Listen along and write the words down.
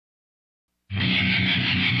This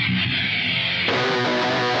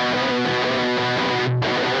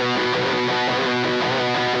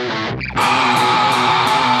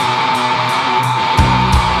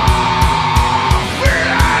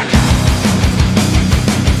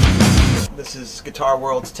is Guitar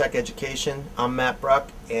World's Tech Education. I'm Matt Bruck,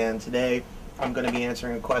 and today I'm going to be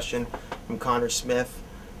answering a question from Connor Smith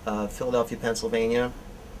of Philadelphia, Pennsylvania.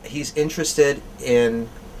 He's interested in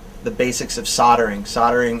the basics of soldering.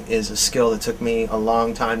 Soldering is a skill that took me a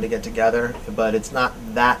long time to get together, but it's not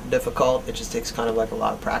that difficult. It just takes kind of like a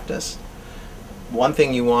lot of practice. One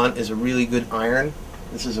thing you want is a really good iron.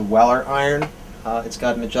 This is a Weller iron. It's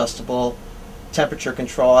got an adjustable temperature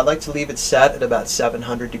control. I like to leave it set at about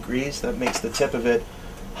 700 degrees. That makes the tip of it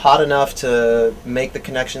hot enough to make the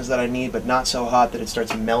connections that I need, but not so hot that it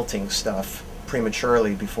starts melting stuff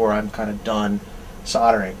prematurely before I'm kind of done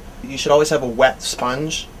soldering. You should always have a wet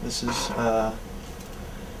sponge. This is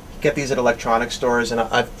get these at electronics stores, and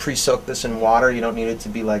I've pre-soaked this in water. You don't need it to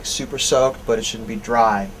be like super soaked, but it shouldn't be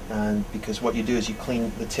dry, and because what you do is you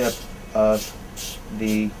clean the tip of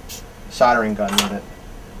the soldering gun with it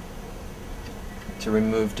to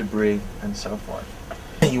remove debris and so forth.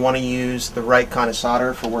 You want to use the right kind of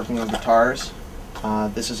solder for working on guitars.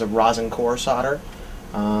 This is a rosin core solder,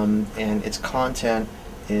 and its content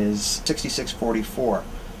is 6644.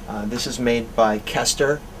 This is made by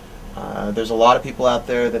Kester. There's a lot of people out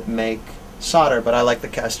there that make solder, but I like the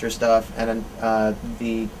Kester stuff, and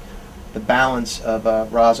the balance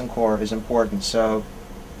of rosin core is important. So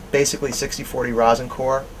basically 60-40 rosin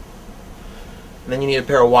core. And then you need a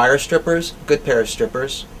pair of wire strippers, good pair of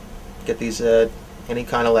strippers. Get these at any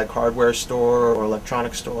kind of like hardware store or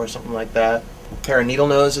electronics store or something like that. A pair of needle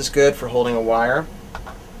nose is good for holding a wire.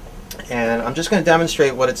 And I'm just going to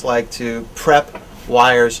demonstrate what it's like to prep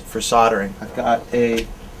wires for soldering. I've got a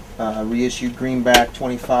reissued greenback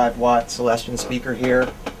 25-watt Celestion speaker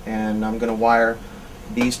here, and I'm going to wire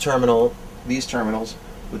these terminals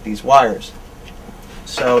with these wires.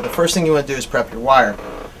 So the first thing you want to do is prep your wire.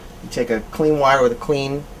 You take a clean wire with a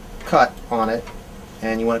clean cut on it,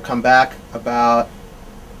 and you want to come back about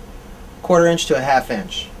 1/4 inch to a 1/2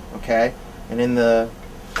 inch, okay? And in the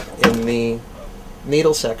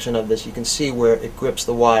needle section of this, you can see where it grips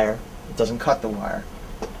the wire. It doesn't cut the wire.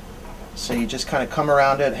 So you just kind of come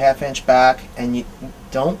around it 1/2 inch back, and you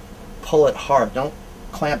don't pull it hard. Don't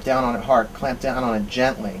clamp down on it hard. Clamp down on it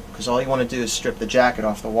gently, because all you want to do is strip the jacket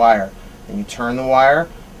off the wire. Then you turn the wire,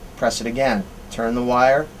 press it again. Turn the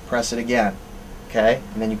wire, press it again, okay?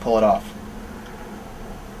 And then you pull it off.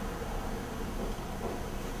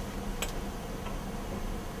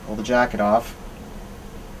 Pull the jacket off,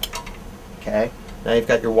 okay? Now you've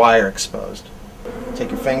got your wire exposed. Take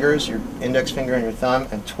your fingers, your index finger and your thumb,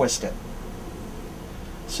 and twist it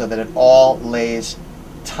so that it all lays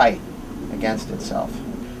tight against itself.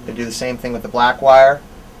 You do the same thing with the black wire.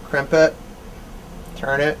 Crimp it,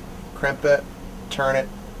 turn it, crimp it, turn it,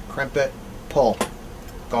 crimp it, pull.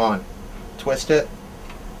 Gone. Twist it.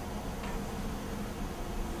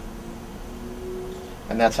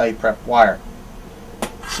 And that's how you prep wire.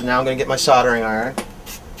 So now I'm going to get my soldering iron.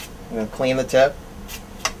 I'm going to clean the tip.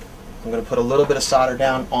 I'm going to put a little bit of solder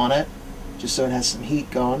down on it, just so it has some heat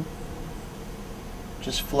going.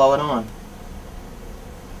 Just flow it on.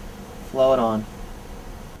 Flow it on.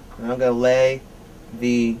 And I'm going to lay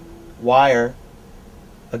the wire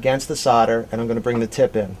against the solder, and I'm going to bring the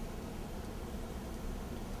tip in.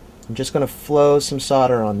 I'm just going to flow some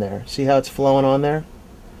solder on there. See how it's flowing on there?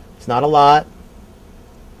 It's not a lot.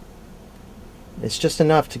 It's just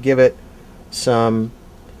enough to give it some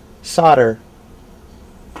solder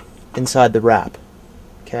inside the wrap.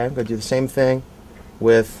 Okay, I'm going to do the same thing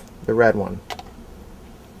with the red one.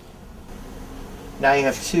 Now you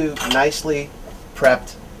have two nicely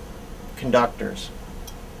prepped conductors.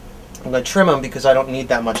 I'm going to trim them because I don't need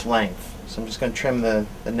that much length. So I'm just going to trim the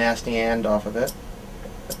nasty end off of it.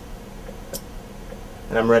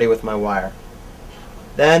 And I'm ready with my wire.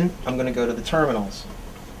 Then I'm going to go to the terminals.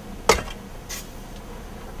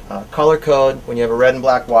 Color code, when you have a red and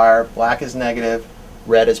black wire, black is negative,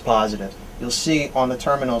 red is positive. You'll see on the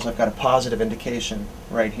terminals I've got a positive indication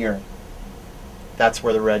right here. That's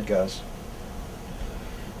where the red goes.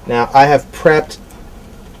 Now I have prepped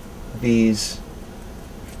these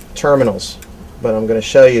terminals, but I'm going to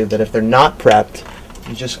show you that if they're not prepped,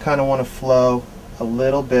 you just kind of want to flow a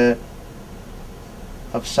little bit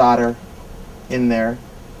of solder in there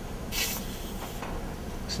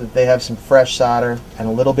so that they have some fresh solder and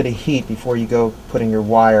a little bit of heat before you go putting your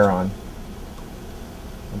wire on.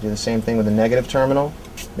 I'll do the same thing with the negative terminal.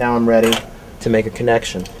 Now I'm ready to make a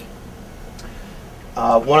connection.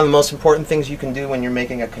 One of the most important things you can do when you're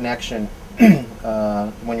making a connection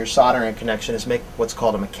when you're soldering a connection is make what's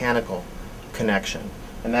called a mechanical connection.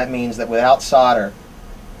 And that means that without solder,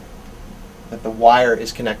 that the wire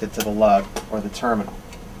is connected to the lug or the terminal,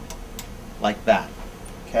 like that.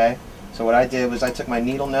 Okay? So what I did was I took my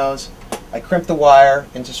needle nose, I crimped the wire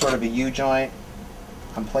into sort of a U-joint,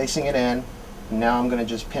 I'm placing it in, and now I'm going to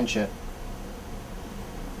just pinch it.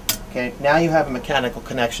 Okay, now you have a mechanical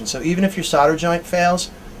connection. So even if your solder joint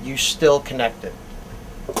fails, you still connect it.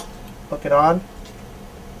 Hook it on,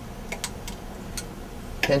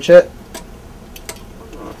 pinch it.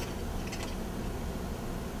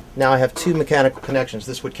 Now I have two mechanical connections.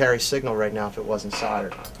 This would carry signal right now if it wasn't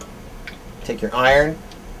soldered. Take your iron.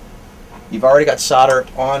 You've already got solder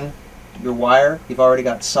on your wire. You've already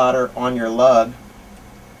got solder on your lug.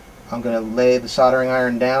 I'm going to lay the soldering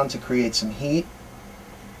iron down to create some heat.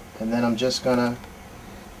 And then I'm just going to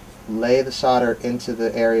lay the solder into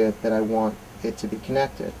the area that I want it to be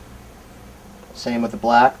connected. Same with the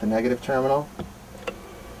black, the negative terminal.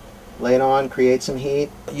 Lay it on, create some heat.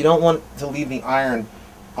 You don't want to leave the iron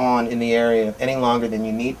on in the area any longer than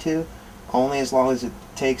you need to, only as long as it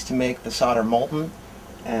takes to make the solder molten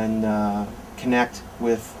and connect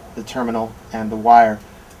with the terminal and the wire.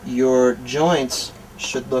 Your joints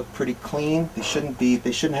should look pretty clean. They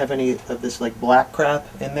shouldn't have any of this like black crap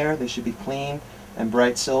in there. They should be clean and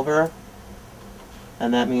bright silver,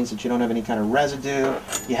 and that means that you don't have any kind of residue.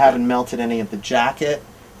 You haven't melted any of the jacket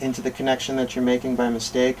into the connection that you're making by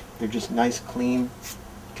mistake. They're just nice clean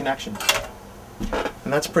connections.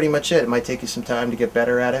 And that's pretty much it. It might take you some time to get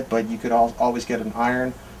better at it, but you could always get an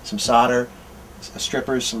iron, some solder,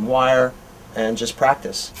 strippers, some wire, and just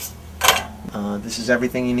practice. This is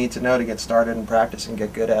everything you need to know to get started and practice and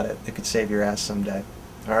get good at it. It could save your ass someday.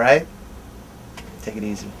 Alright? Take it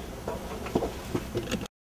easy.